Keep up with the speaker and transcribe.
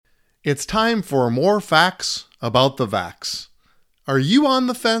It's time for more facts about the vax. Are you on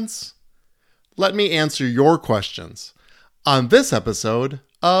the fence? Let me answer your questions on this episode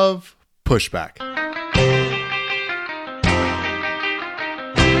of Pushback.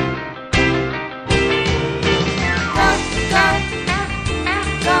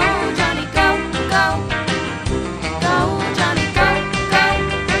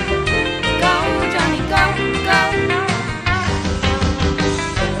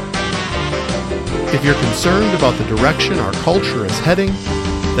 If you're concerned about the direction our culture is heading,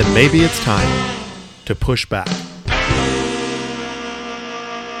 then maybe it's time to push back.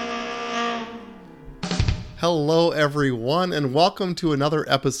 Hello, everyone, and welcome to another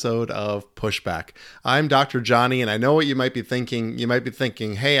episode of Pushback. I'm Dr. Jonny, and I know what you might be thinking. You might be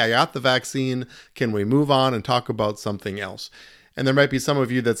thinking, hey, I got the vaccine. Can we move on and talk about something else? And there might be some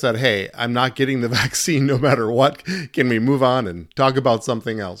of you that said, hey, I'm not getting the vaccine no matter what. Can we move on and talk about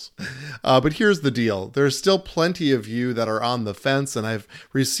something else? But here's the deal. There's still plenty of you that are on the fence, and I've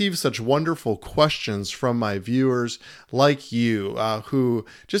received such wonderful questions from my viewers like you who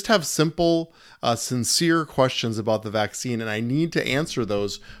just have simple, sincere questions about the vaccine, and I need to answer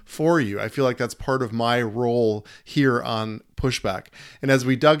those for you. I feel like that's part of my role here on Pushback. And as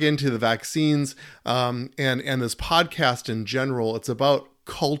we dug into the vaccines and this podcast in general, it's about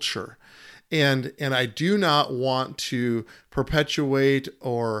culture. And I do not want to perpetuate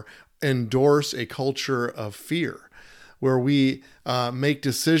or endorse a culture of fear where we make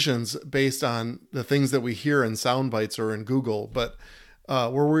decisions based on the things that we hear in sound bites or in Google, but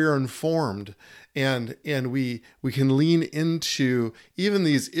where we are informed and we can lean into even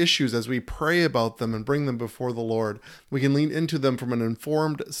these issues as we pray about them and bring them before the Lord. We can lean into them from an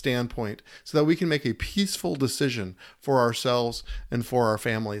informed standpoint so that we can make a peaceful decision for ourselves and for our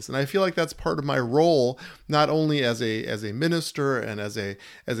families. And I feel like that's part of my role, not only as a minister and as a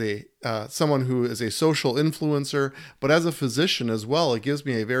someone who is a social influencer, but as a physician as well. It gives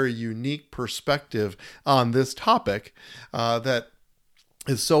me a very unique perspective on this topic that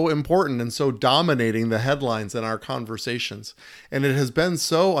is so important and so dominating the headlines in our conversations. And it has been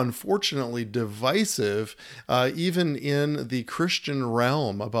so unfortunately divisive, even in the Christian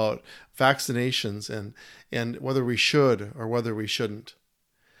realm, about vaccinations and whether we should or whether we shouldn't.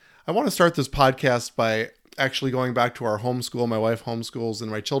 I want to start this podcast by actually going back to our homeschool. My wife homeschools and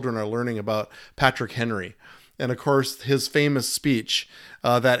my children are learning about Patrick Henry. And of course, his famous speech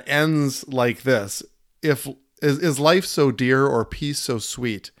that ends like this: Is life so dear or peace so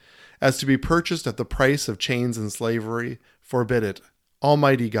sweet as to be purchased at the price of chains and slavery? Forbid it,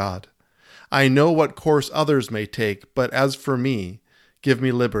 Almighty God. I know what course others may take, but as for me, give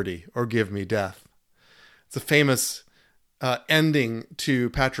me liberty or give me death. It's a famous ending to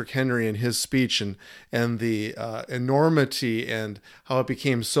Patrick Henry and his speech and the enormity and how it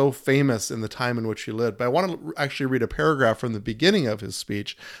became so famous in the time in which he lived. But I want to actually read a paragraph from the beginning of his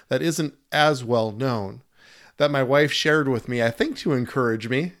speech that isn't as well known, that my wife shared with me, I think to encourage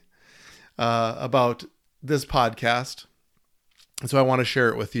me about this podcast. And so I want to share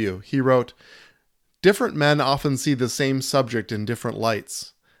it with you. He wrote, "Different men often see the same subject in different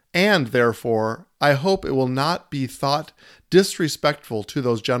lights. And therefore, I hope it will not be thought disrespectful to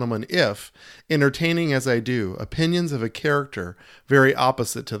those gentlemen if, entertaining as I do, opinions of a character very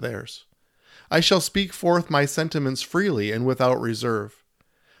opposite to theirs. I shall speak forth my sentiments freely and without reserve.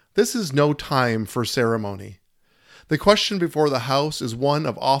 This is no time for ceremony. The question before the House is one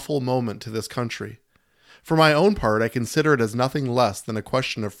of awful moment to this country. For my own part, I consider it as nothing less than a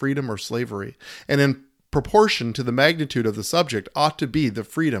question of freedom or slavery, and in proportion to the magnitude of the subject ought to be the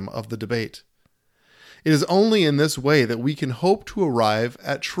freedom of the debate. It is only in this way that we can hope to arrive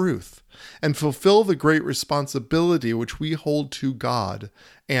at truth and fulfill the great responsibility which we hold to God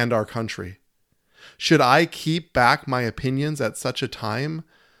and our country. Should I keep back my opinions at such a time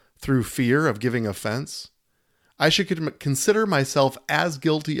through fear of giving offense, I should consider myself as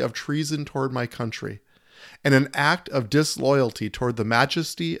guilty of treason toward my country and an act of disloyalty toward the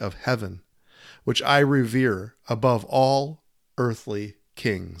majesty of heaven, which I revere above all earthly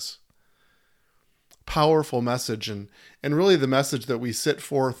kings." Powerful message, and really the message that we sit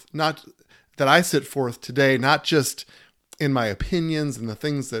forth, not that I sit forth today, not just in my opinions and the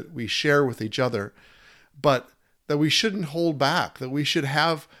things that we share with each other, but that we shouldn't hold back, that we should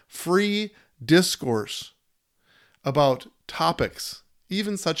have free discourse about topics,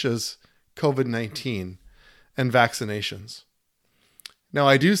 even such as COVID-19 and vaccinations. Now,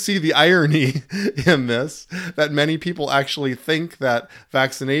 I do see the irony in this, that many people actually think that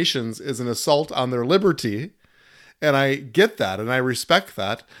vaccinations is an assault on their liberty, and I get that, and I respect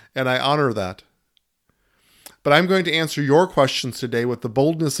that, and I honor that. But I'm going to answer your questions today with the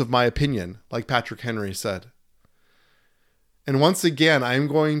boldness of my opinion, like Patrick Henry said. And once again, I'm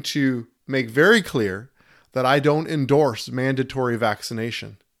going to make very clear that I don't endorse mandatory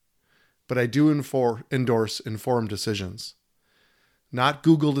vaccination, but I do endorse informed decisions. Not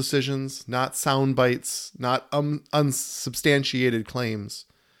Google decisions, not sound bites, not unsubstantiated claims.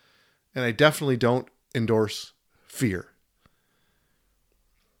 And I definitely don't endorse fear.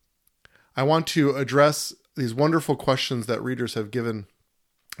 I want to address these wonderful questions that readers have given,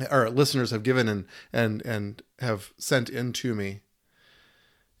 or listeners have given and have sent in to me.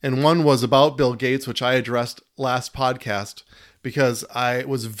 And one was about Bill Gates, which I addressed last podcast because I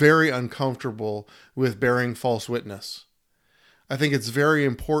was very uncomfortable with bearing false witness. I think it's very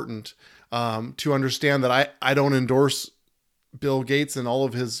important to understand that I don't endorse Bill Gates and all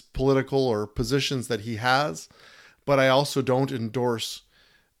of his political or positions that he has, but I also don't endorse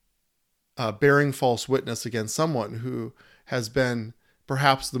bearing false witness against someone who has been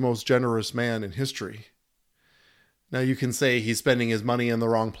perhaps the most generous man in history. Now you can say he's spending his money in the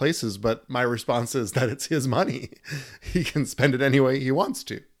wrong places, but my response is that it's his money. He can spend it any way he wants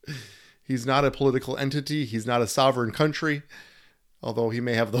to. He's not a political entity. He's not a sovereign country, although he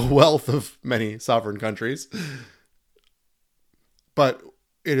may have the wealth of many sovereign countries. But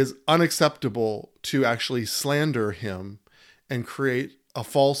it is unacceptable to actually slander him and create a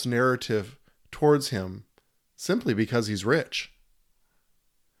false narrative towards him simply because he's rich.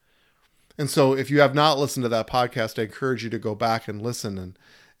 And so if you have not listened to that podcast, I encourage you to go back and listen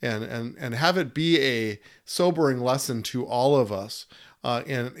and have it be a sobering lesson to all of us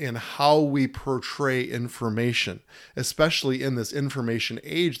in how we portray information, especially in this information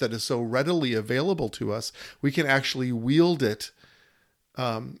age that is so readily available to us. We can actually wield it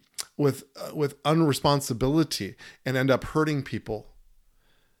with unresponsibility and end up hurting people,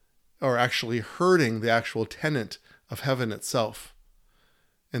 or actually hurting the actual tenant of heaven itself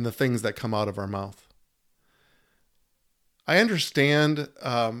and the things that come out of our mouth. I understand,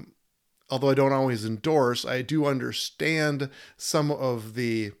 although I don't always endorse, I do understand some of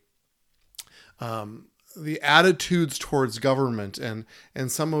the attitudes towards government and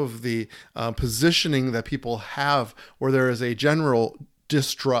some of the positioning that people have where there is a general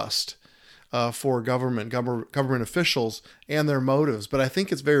distrust for government officials and their motives. But I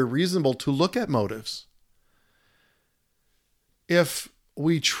think it's very reasonable to look at motives. If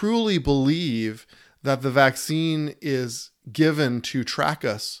we truly believe that the vaccine is given to track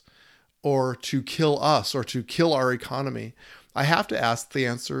us or to kill us or to kill our economy, I have to ask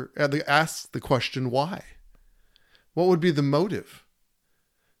the question, why? What would be the motive?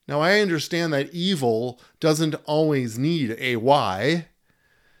 Now, I understand that evil doesn't always need a why,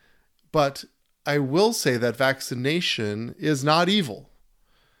 but I will say that vaccination is not evil.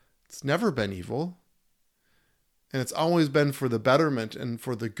 It's never been evil. And it's always been for the betterment and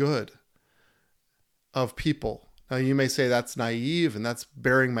for the good of people. Now, you may say that's naive and that's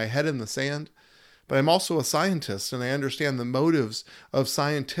burying my head in the sand, but I'm also a scientist and I understand the motives of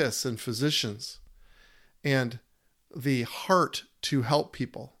scientists and physicians and the heart to help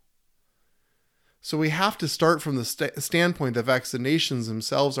people. So we have to start from the standpoint that vaccinations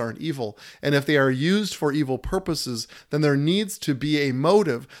themselves aren't evil. And if they are used for evil purposes, then there needs to be a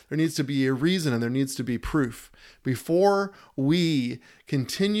motive, there needs to be a reason, and there needs to be proof before we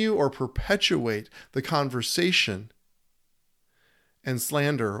continue or perpetuate the conversation and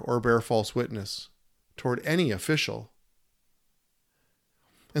slander or bear false witness toward any official.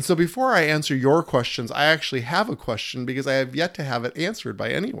 And so before I answer your questions, I actually have a question because I have yet to have it answered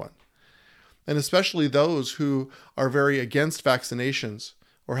by anyone. And especially those who are very against vaccinations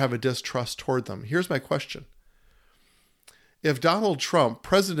or have a distrust toward them. Here's my question. If Donald Trump,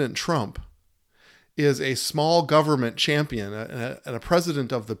 President Trump, is a small government champion and a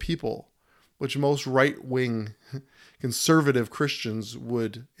president of the people, which most right-wing conservative Christians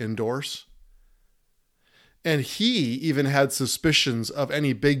would endorse, and he even had suspicions of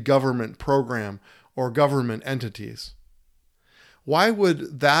any big government program or government entities, why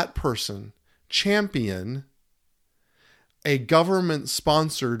would that person champion a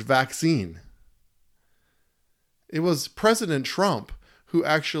government-sponsored vaccine? It was President Trump who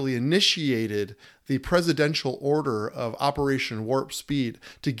actually initiated the presidential order of Operation Warp Speed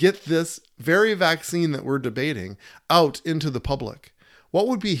to get this very vaccine that we're debating out into the public. What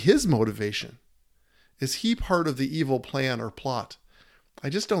would be his motivation? Is he part of the evil plan or plot? I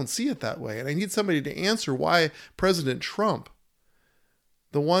just don't see it that way. And I need somebody to answer why President Trump,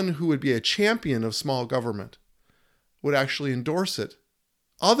 the one who would be a champion of small government, would actually endorse it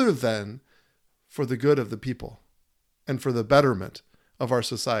other than for the good of the people and for the betterment of our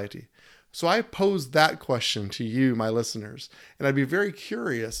society. So I posed that question to you, my listeners, and I'd be very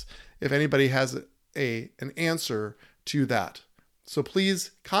curious if anybody has an answer to that. So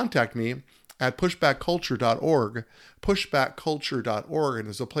please contact me at pushbackculture.org, pushbackculture.org, and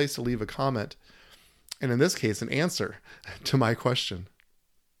there's a place to leave a comment, and in this case, an answer to my question.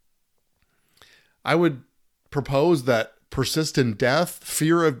 I would propose that persistent death,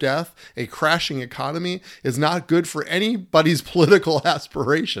 fear of death, a crashing economy is not good for anybody's political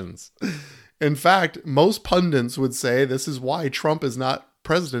aspirations. In fact, most pundits would say this is why Trump is not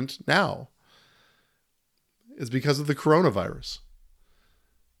president now, is because of the coronavirus.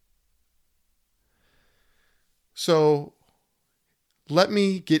 So let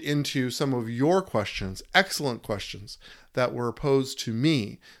me get into some of your questions, excellent questions that were posed to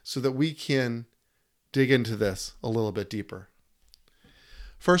me so that we can dig into this a little bit deeper.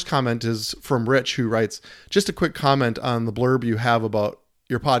 First comment is from Rich, who writes, just a quick comment on the blurb you have about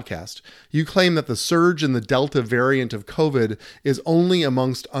your podcast. You claim that the surge in the Delta variant of COVID is only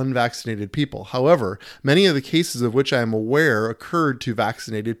amongst unvaccinated people. However, many of the cases of which I am aware occurred to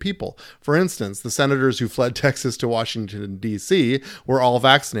vaccinated people. For instance, the senators who fled Texas to Washington, D.C. were all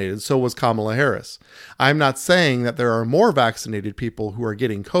vaccinated. So was Kamala Harris. I'm not saying that there are more vaccinated people who are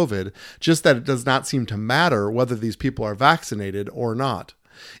getting COVID, just that it does not seem to matter whether these people are vaccinated or not.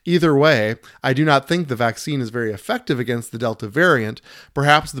 Either way, I do not think the vaccine is very effective against the Delta variant.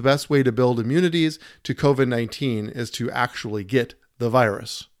 Perhaps the best way to build immunities to COVID-19 is to actually get the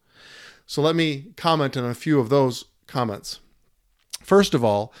virus. So let me comment on a few of those comments. First of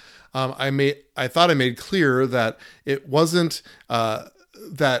all, I thought I made clear that it wasn't that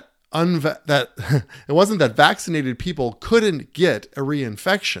vaccinated people couldn't get a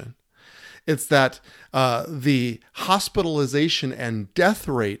reinfection. It's that the hospitalization and death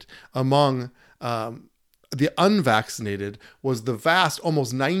rate among the unvaccinated was the vast,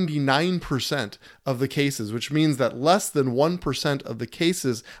 almost 99% of the cases, which means that less than 1% of the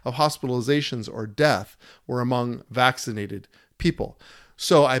cases of hospitalizations or death were among vaccinated people.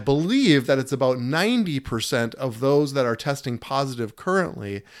 So I believe that it's about 90% of those that are testing positive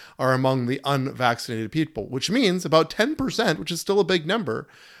currently are among the unvaccinated people, which means about 10%, which is still a big number,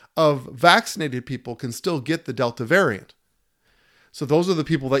 of vaccinated people can still get the Delta variant. So those are the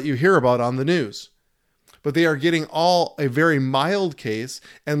people that you hear about on the news. But they are getting all a very mild case,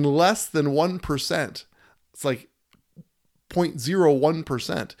 and less than 1%, it's like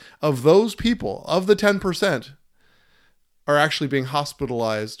 0.01% of those people, of the 10%, are actually being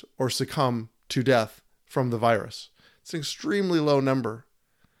hospitalized or succumb to death from the virus. It's an extremely low number.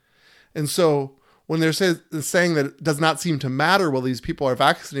 And so when they're saying that it does not seem to matter whether these people are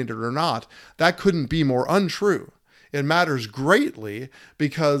vaccinated or not, that couldn't be more untrue. It matters greatly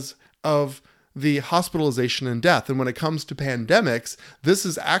because of the hospitalization and death. And when it comes to pandemics, this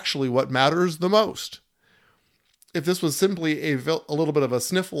is actually what matters the most. If this was simply a little bit of a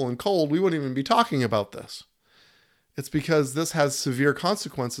sniffle and cold, we wouldn't even be talking about this. It's because this has severe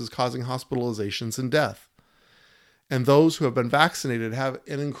consequences causing hospitalizations and death. And those who have been vaccinated have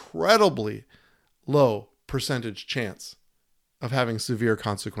an incredibly low percentage chance of having severe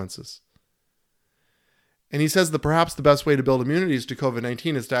consequences. And he says that perhaps the best way to build immunities to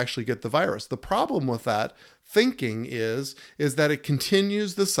COVID-19 is to actually get the virus. The problem with that thinking is that it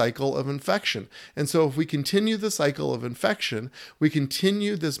continues the cycle of infection. And so if we continue the cycle of infection, we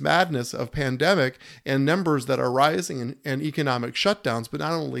continue this madness of pandemic and numbers that are rising and economic shutdowns. But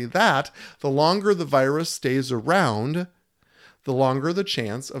not only that, the longer the virus stays around, the longer the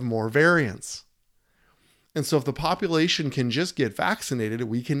chance of more variants. And so if the population can just get vaccinated,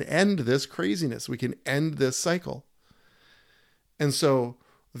 we can end this craziness. We can end this cycle. And so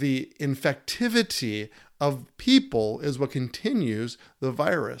the infectivity of people is what continues the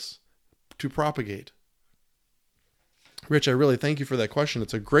virus to propagate. Rich, I really thank you for that question.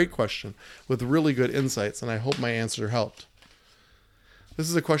 It's a great question with really good insights, and I hope my answer helped. This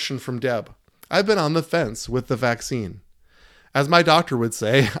is a question from Deb. I've been on the fence with the vaccine. As my doctor would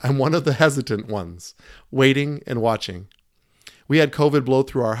say, I'm one of the hesitant ones, waiting and watching. We had COVID blow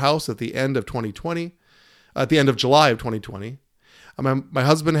through our house at the end of July of 2020. My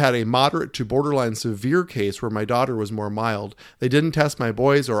husband had a moderate to borderline severe case where my daughter was more mild. They didn't test my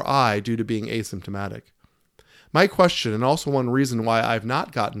boys or I due to being asymptomatic. My question, and also one reason why I've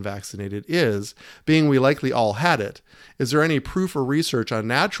not gotten vaccinated, is, being we likely all had it, is there any proof or research on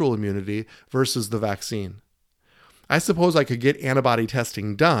natural immunity versus the vaccine? I suppose I could get antibody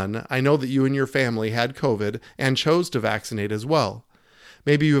testing done. I know that you and your family had COVID and chose to vaccinate as well.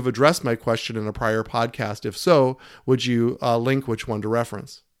 Maybe you have addressed my question in a prior podcast. If so, would you link which one to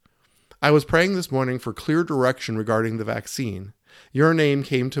reference? I was praying this morning for clear direction regarding the vaccine. Your name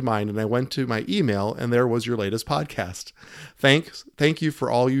came to mind, and I went to my email, and there was your latest podcast. Thank you for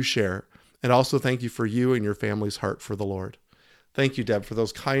all you share, and also thank you for you and your family's heart for the Lord. Thank you, Deb, for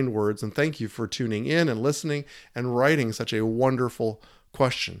those kind words, and thank you for tuning in and listening and writing such a wonderful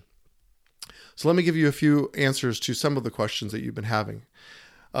question. So let me give you a few answers to some of the questions that you've been having.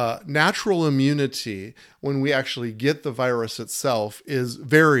 Natural immunity, when we actually get the virus itself, is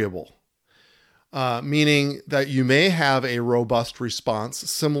variable, meaning that you may have a robust response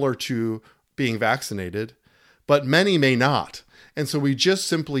similar to being vaccinated, but many may not. And so we just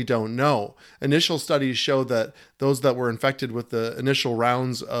simply don't know. Initial studies show that those that were infected with the initial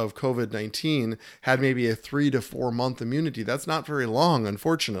rounds of COVID-19 had maybe a 3 to 4 month immunity. That's not very long,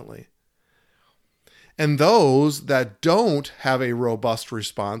 unfortunately. And those that don't have a robust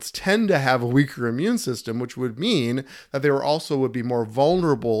response tend to have a weaker immune system, which would mean that they also would be more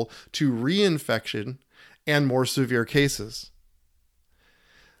vulnerable to reinfection and more severe cases.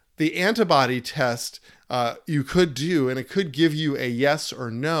 The antibody test you could do, and it could give you a yes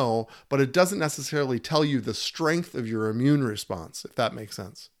or no, but it doesn't necessarily tell you the strength of your immune response, if that makes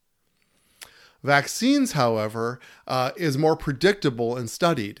sense. Vaccines, however, is more predictable and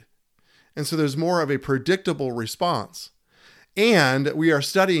studied. And so there's more of a predictable response. And we are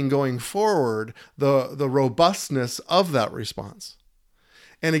studying going forward the robustness of that response.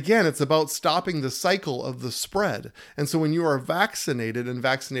 And again, it's about stopping the cycle of the spread. And so when you are vaccinated and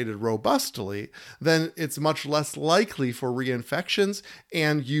vaccinated robustly, then it's much less likely for reinfections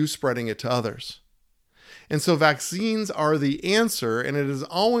and you spreading it to others. And so vaccines are the answer, and it has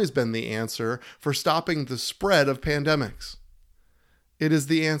always been the answer for stopping the spread of pandemics. It is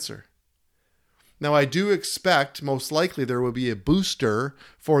the answer. Now, I do expect most likely there will be a booster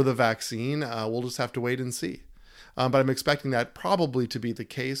for the vaccine. We'll just have to wait and see. But I'm expecting that probably to be the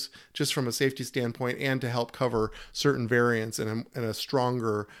case just from a safety standpoint and to help cover certain variants in a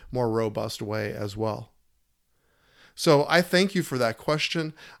stronger, more robust way as well. So I thank you for that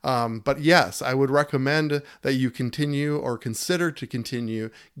question. But yes, I would recommend that you continue or consider to continue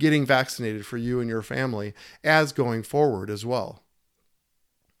getting vaccinated for you and your family as going forward as well.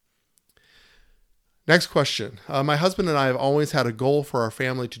 Next question. My husband and I have always had a goal for our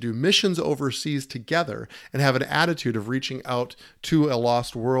family to do missions overseas together and have an attitude of reaching out to a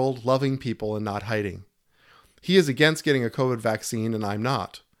lost world, loving people, and not hiding. He is against getting a COVID vaccine, and I'm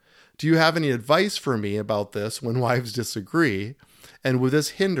not. Do you have any advice for me about this when wives disagree? And would this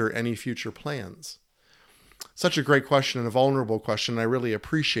hinder any future plans? Such a great question and a vulnerable question. I really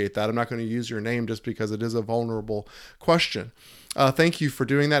appreciate that. I'm not going to use your name just because it is a vulnerable question. Thank you for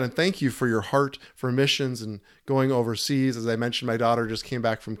doing that, and thank you for your heart for missions and going overseas. As I mentioned, my daughter just came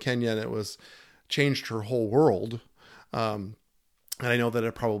back from Kenya, and it changed her whole world. And I know that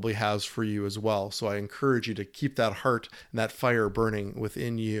it probably has for you as well. So I encourage you to keep that heart and that fire burning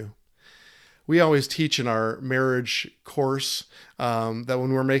within you. We always teach in our marriage course that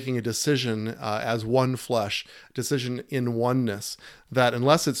when we're making a decision as one flesh, decision in oneness, that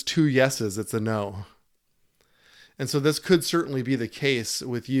unless it's 2 yeses, it's a no. And so this could certainly be the case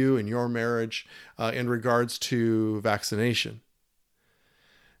with you and your marriage in regards to vaccination.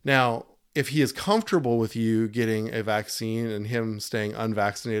 Now, if he is comfortable with you getting a vaccine and him staying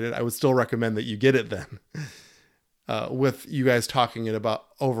unvaccinated, I would still recommend that you get it then, with you guys talking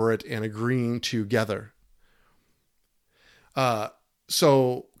over it and agreeing together.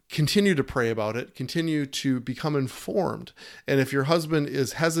 So continue to pray about it, continue to become informed. And if your husband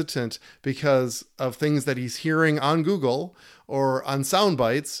is hesitant because of things that he's hearing on Google or on sound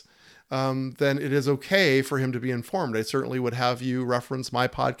bites, then it is okay for him to be informed. I certainly would have you reference my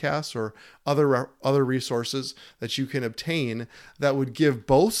podcasts or other resources that you can obtain that would give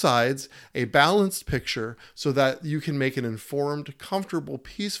both sides a balanced picture so that you can make an informed, comfortable,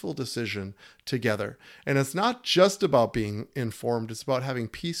 peaceful decision together. And it's not just about being informed, it's about having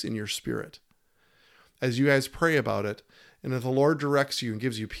peace in your spirit. As you guys pray about it, and if the Lord directs you and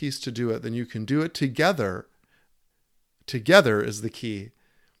gives you peace to do it, then you can do it together. Together is the key.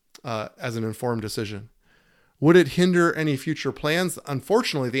 As an informed decision. Would it hinder any future plans?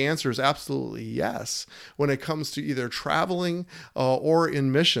 Unfortunately, the answer is absolutely yes when it comes to either traveling or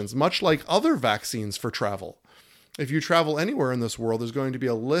in missions, much like other vaccines for travel. If you travel anywhere in this world, there's going to be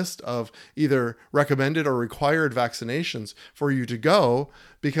a list of either recommended or required vaccinations for you to go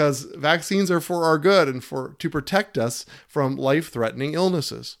because vaccines are for our good and to protect us from life-threatening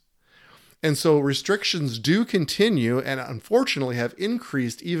illnesses. And so restrictions do continue and unfortunately have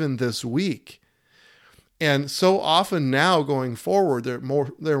increased even this week. And so often now going forward,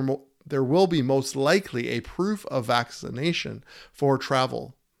 there will be most likely a proof of vaccination for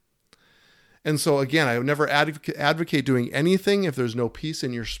travel. And so again, I would never advocate doing anything if there's no peace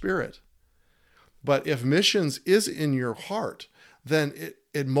in your spirit. But if missions is in your heart, then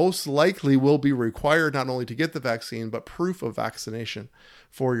it most likely will be required not only to get the vaccine, but proof of vaccination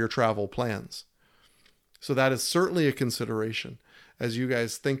for your travel plans. So that is certainly a consideration as you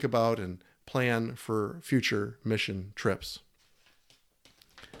guys think about and plan for future mission trips.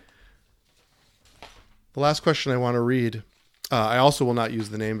 The last question I want to read, I also will not use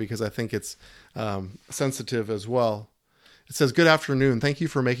the name because I think it's sensitive as well. It says, "Good afternoon. Thank you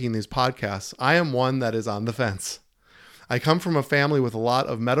for making these podcasts. I am one that is on the fence. I come from a family with a lot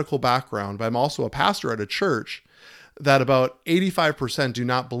of medical background, but I'm also a pastor at a church that about 85% do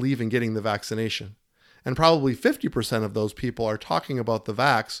not believe in getting the vaccination. And probably 50% of those people are talking about the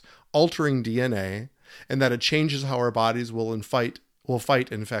vax altering DNA and that it changes how our bodies will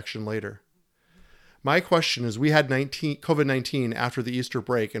fight infection later. My question is, we had COVID-19 after the Easter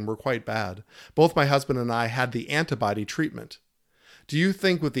break and were quite bad. Both my husband and I had the antibody treatment. Do you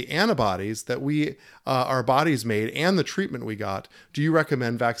think with the antibodies that our bodies made and the treatment we got, do you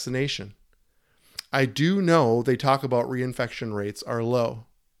recommend vaccination? I do know they talk about reinfection rates are low.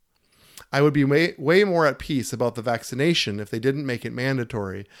 I would be way more at peace about the vaccination if they didn't make it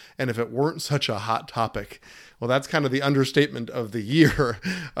mandatory and if it weren't such a hot topic." Well, that's kind of the understatement of the year.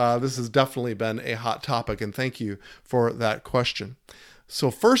 This has definitely been a hot topic, and thank you for that question.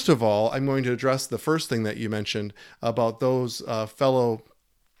 So first of all, I'm going to address the first thing that you mentioned about those fellow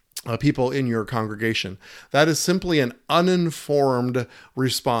people in your congregation. That is simply an uninformed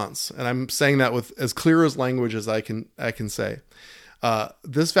response, and I'm saying that with as clear as language as I can say.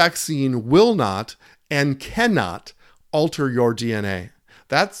 This vaccine will not and cannot alter your DNA.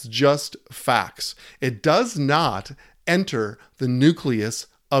 That's just facts. It does not enter the nucleus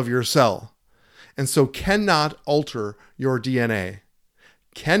of your cell, and so cannot alter your DNA.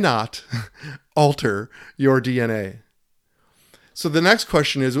 Cannot alter your DNA. So the next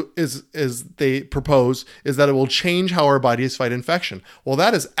question is they propose is that it will change how our bodies fight infection. Well,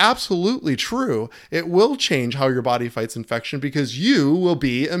 that is absolutely true. It will change how your body fights infection because you will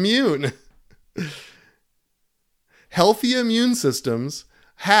be immune. Healthy immune systems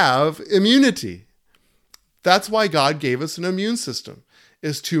have immunity. That's why God gave us an immune system,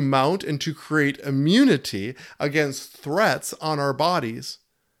 is to mount and to create immunity against threats on our bodies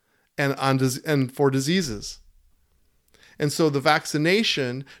and for diseases. And so the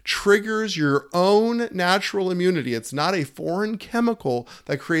vaccination triggers your own natural immunity. It's not a foreign chemical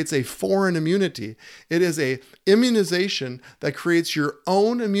that creates a foreign immunity. It is an immunization that creates your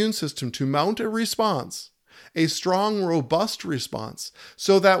own immune system to mount a response, a strong, robust response,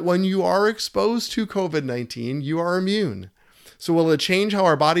 so that when you are exposed to COVID-19, you are immune. So will it change how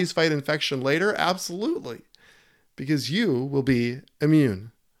our bodies fight infection later? Absolutely, because you will be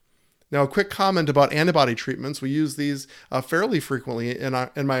immune. Now, a quick comment about antibody treatments. We use these fairly frequently in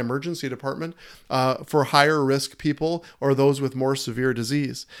my emergency department for higher risk people or those with more severe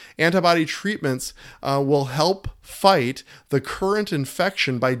disease. Antibody treatments will help fight the current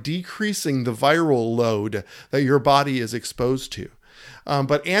infection by decreasing the viral load that your body is exposed to.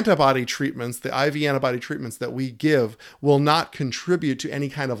 But antibody treatments, the IV antibody treatments that we give, will not contribute to any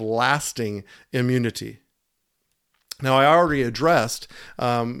kind of lasting immunity. Now, I already addressed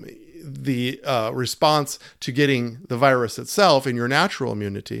the response to getting the virus itself in your natural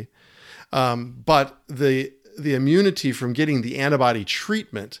immunity. But the immunity from getting the antibody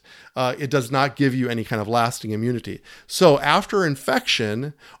treatment, it does not give you any kind of lasting immunity. So after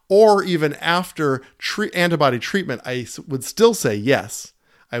infection or even after antibody treatment, I would still say yes,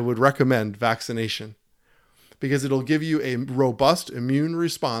 I would recommend vaccination because it'll give you a robust immune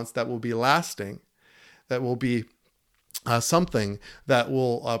response that will be lasting, that will be something that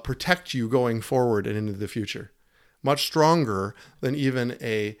will protect you going forward and into the future. Much stronger than even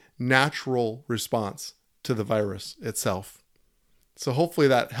a natural response to the virus itself. So hopefully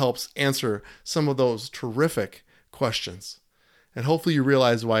that helps answer some of those terrific questions. And hopefully you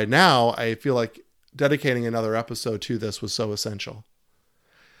realize why now I feel like dedicating another episode to this was so essential.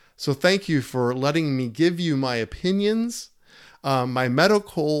 So thank you for letting me give you my opinions, my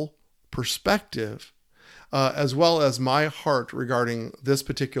medical perspective, as well as my heart regarding this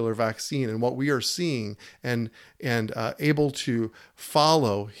particular vaccine and what we are seeing and able to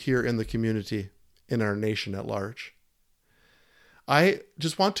follow here in the community, in our nation at large. I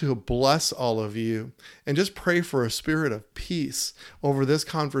just want to bless all of you and just pray for a spirit of peace over this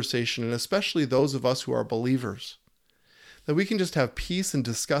conversation, and especially those of us who are believers, that we can just have peace and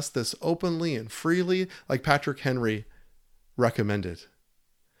discuss this openly and freely like Patrick Henry recommended.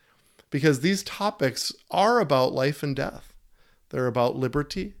 Because these topics are about life and death. They're about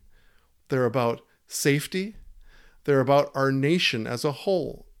liberty. They're about safety. They're about our nation as a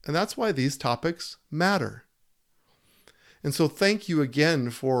whole. And that's why these topics matter. And so thank you again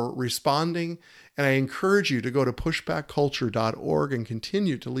for responding. And I encourage you to go to pushbackculture.org and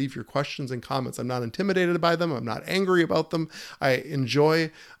continue to leave your questions and comments. I'm not intimidated by them. I'm not angry about them. I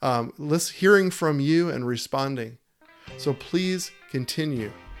enjoy hearing from you and responding. So please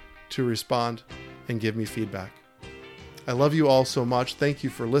continue to respond and give me feedback. I love you all so much. Thank you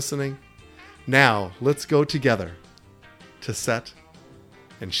for listening. Now let's go together to set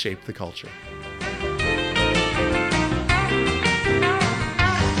and shape the culture.